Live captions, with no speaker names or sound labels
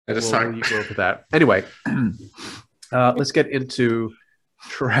We'll go for that. Anyway, let's get into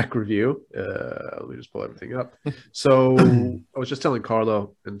track review. Let me just pull everything up. So I was just telling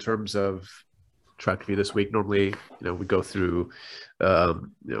Carlo in terms of track review this week. Normally, we go through,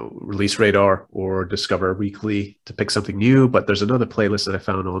 Release Radar or Discover Weekly to pick something new. But there's another playlist that I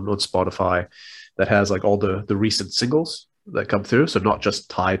found on Spotify that has like all the recent singles that come through, so not just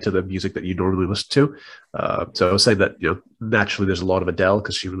tied to the music that you normally listen to. So I was saying that naturally there's a lot of Adele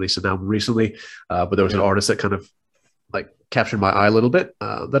because she released an album recently, but there was an artist that kind of like captured my eye a little bit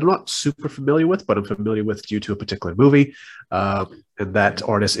that I'm not super familiar with, but I'm familiar with due to a particular movie, and that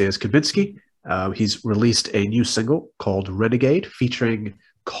artist is Kavinsky. He's released a new single called Renegade featuring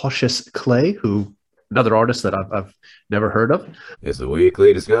Cautious Clay, who another artist that I've never heard of. It's the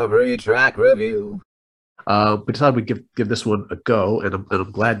weekly Discovery track review. We decided we'd give this one a go, and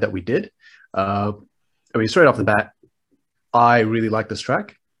I'm glad that we did. I mean, straight off the bat, I really like this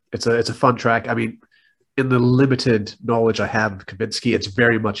track. It's a fun track. I mean, in the limited knowledge I have of Kavinsky, it's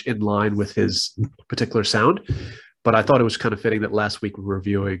very much in line with his particular sound. But I thought it was kind of fitting that last week we were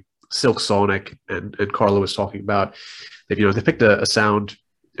reviewing Silk Sonic, and Carlo was talking about that they picked a sound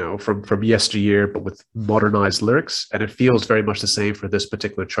from yesteryear, but with modernized lyrics, and it feels very much the same for this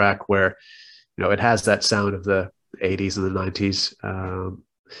particular track where it has that sound of the 80s and the 90s,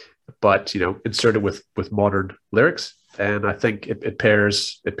 but inserted with modern lyrics, and I think it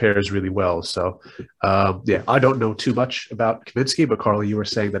pairs really well. So I don't know too much about Kavinsky, but Carlo, you were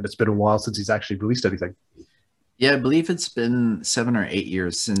saying that it's been a while since he's actually released anything. Yeah, I believe it's been 7 or 8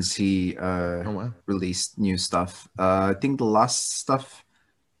 years since he released new stuff. I think the last stuff,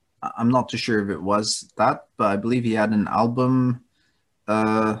 I'm not too sure if it was that, but I believe he had an album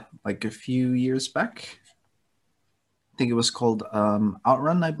like a few years back. I think it was called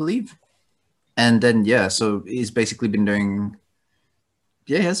Outrun, I believe. And then, so he's basically been doing...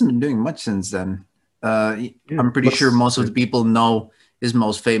 Yeah, he hasn't been doing much since then. I'm pretty sure most of the people know his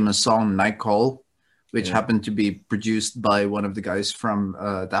most famous song, Night Call, which happened to be produced by one of the guys from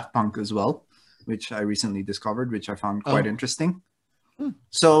Daft Punk as well, which I recently discovered, which I found quite interesting.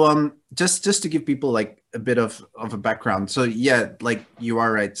 So just to give people like a bit of a background. So like you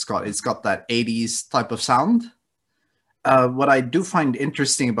are right, Scott, it's got that 80s type of sound. What I do find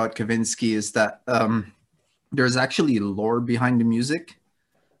interesting about Kavinsky is that there's actually lore behind the music.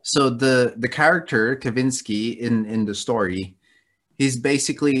 So the character Kavinsky in the story, he's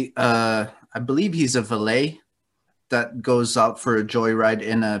basically I believe he's a valet that goes out for a joyride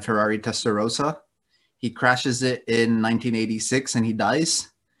in a Ferrari Testarossa. He crashes it in 1986 and he dies.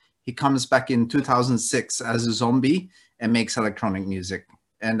 He comes back in 2006 as a zombie and makes electronic music.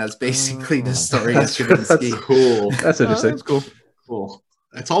 And that's basically the story of Kavinsky. That's cool. That's interesting. That's cool. Cool.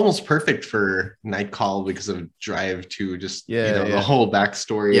 It's almost perfect for Night Call because of Drive to just the whole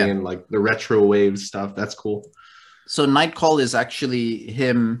backstory and like the retro wave stuff. That's cool. So Night Call is actually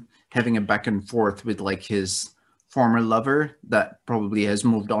him having a back and forth with like his former lover that probably has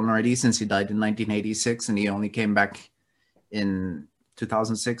moved on already since he died in 1986, and he only came back in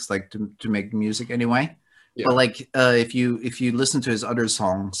 2006 like to make music anyway. But like if you listen to his other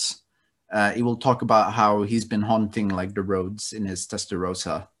songs, he will talk about how he's been haunting like the roads in his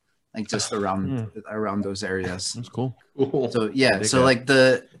Testarossa, like just around those areas. That's cool. So so like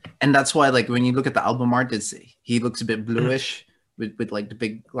and that's why like when you look at the album art, he looks a bit bluish with like the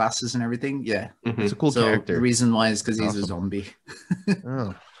big glasses and everything. It's a cool character. The reason why is because he's a zombie.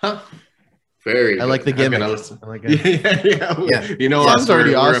 Very I like the gimmick. I like it. You know, that's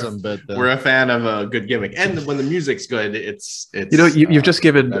already awesome, but we're a fan of a good gimmick, and when the music's good, it's you've just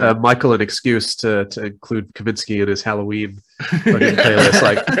given Michael an excuse to include Kavinsky in his Halloween playlist.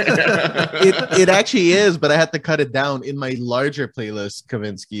 Like it actually is, but I had to cut it down. In my larger playlist,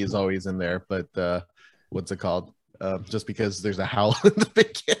 Kavinsky is always in there, but what's it called? Just because there's a howl in the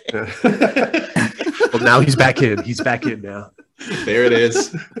beginning. Well, now he's back in. He's back in now. There it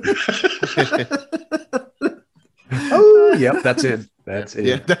is. Oh, yep, that's it. That's it.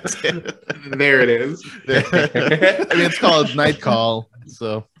 Yeah, that's it. There it is. I mean, it's called Night Call,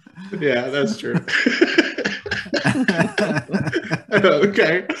 so yeah, that's true.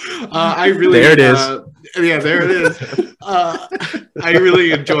 Okay. I really there it is. Yeah, there it is. I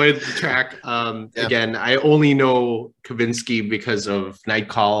really enjoyed the track. Again, I only know Kavinsky because of Night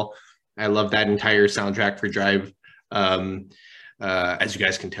Call. I love that entire soundtrack for Drive, as you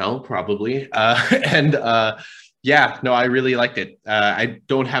guys can tell, probably. I really liked it. I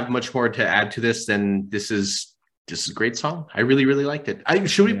don't have much more to add to this than this is a great song. I really, really liked it.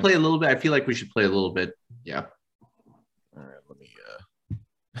 Should we play a little bit? I feel like we should play a little bit. Yeah. All right,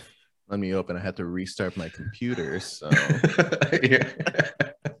 let me open. I had to restart my computer, so Yeah.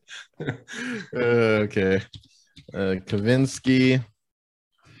 Okay. Kavinsky,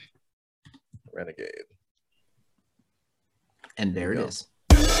 Renegade. And there it is.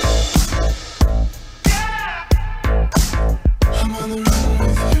 I'm on the run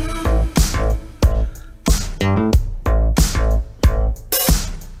with you.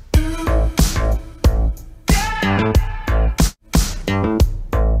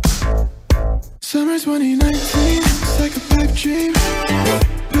 Summer 2019, it's like a pipe dream.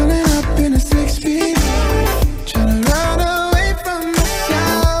 Pulling up in a 6-speed, trying to run away from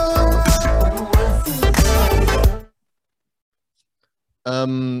myself.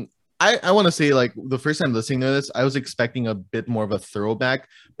 I want to say, like, the first time listening to this, I was expecting a bit more of a throwback,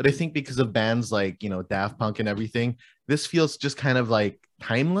 but I think because of bands like, you know, Daft Punk and everything, this feels just kind of like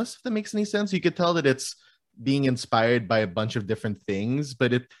timeless, if that makes any sense. You could tell that it's being inspired by a bunch of different things,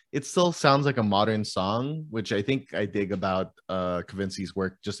 but it still sounds like a modern song, which I think I dig about Kavinsky's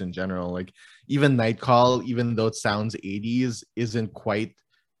work just in general. Like, even Nightcall, even though it sounds 80s, isn't quite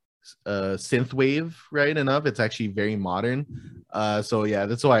synthwave right enough. It's actually very modern. So yeah,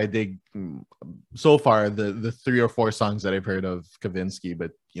 that's why I dig so far the 3 or 4 songs that I've heard of Kavinsky,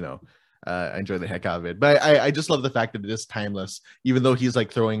 but you know, I enjoy the heck out of it. But I just love the fact that it is timeless, even though he's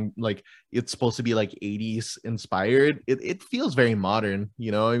like throwing, like, it's supposed to be like 80s inspired. It feels very modern,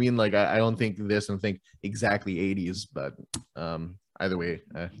 you know. I mean, like, I don't think this and think exactly 80s, but either way,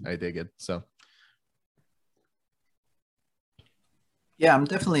 I dig it. So yeah, I'm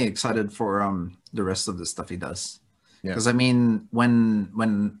definitely excited for the rest of the stuff he does. Yeah. Because I mean, when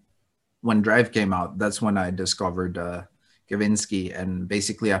Drive came out, that's when I discovered Kavinsky, and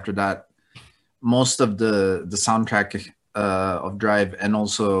basically after that, most of the soundtrack of Drive, and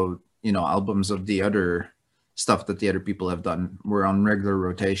also, you know, albums of the other stuff that the other people have done, were on regular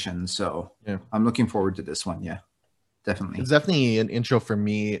rotation. So yeah, I'm looking forward to this one. Yeah, definitely. It's definitely an intro for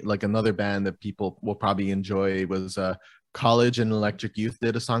me. Like, another band that people will probably enjoy was College and Electric Youth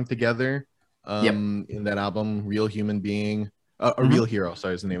did a song together in that album, Real Human Being. A Real Hero,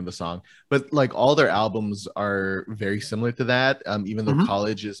 sorry, is the name of the song. But like, all their albums are very similar to that, even though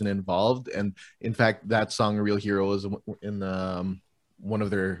College isn't involved. And in fact, that song, Real Hero, is in one of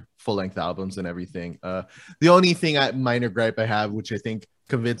their full-length albums and everything. The only minor gripe I have, which I think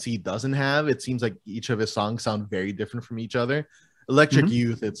Kavinsky doesn't have, it seems like each of his songs sound very different from each other. Electric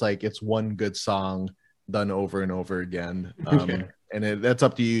Youth, it's like it's one good song done over and over again. And that's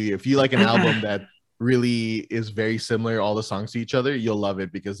up to you. If you like an album that really is very similar, all the songs to each other, you'll love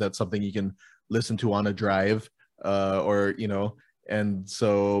it, because that's something you can listen to on a drive, or, you know. And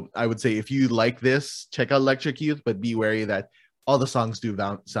so I would say, if you like this, check out Electric Youth, but be wary that all the songs do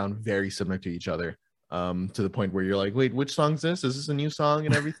sound very similar to each other, to the point where you're like, wait, which song's this? Is this a new song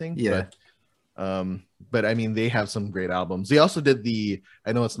and everything? Yeah. But I mean, they have some great albums. They also did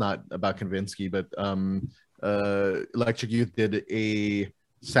I know it's not about Kavinsky, but Electric Youth did a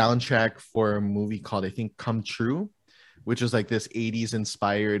soundtrack for a movie called, I think, Come True, which is like this 80s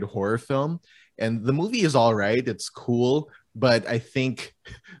inspired horror film. And the movie is all right, it's cool, but I think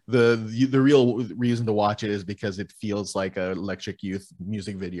the real reason to watch it is because it feels like a Electric Youth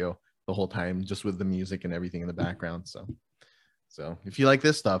music video the whole time, just with the music and everything in the background. So if you like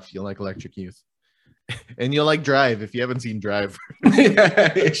this stuff, you'll like Electric Youth. And you'll like Drive. If you haven't seen Drive,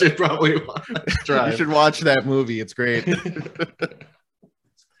 Yeah, you should probably watch Drive. You should watch that movie. It's great.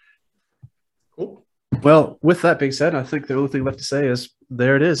 Cool. Well, with that being said, I think the only thing left to say is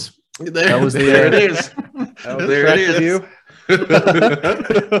there it is. There it is. There it is.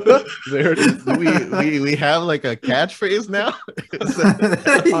 There it is. We have like a catchphrase now.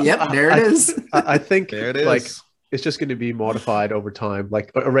 Yep, there it is. I think There it is. like it's just going to be modified over time.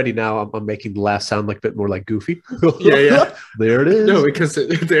 Like, already now, I'm making the laugh sound like a bit more like Goofy. Yeah. There it is. No, because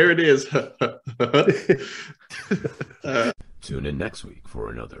there it is. Tune in next week for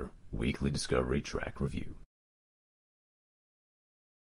another weekly Discovery Track Review.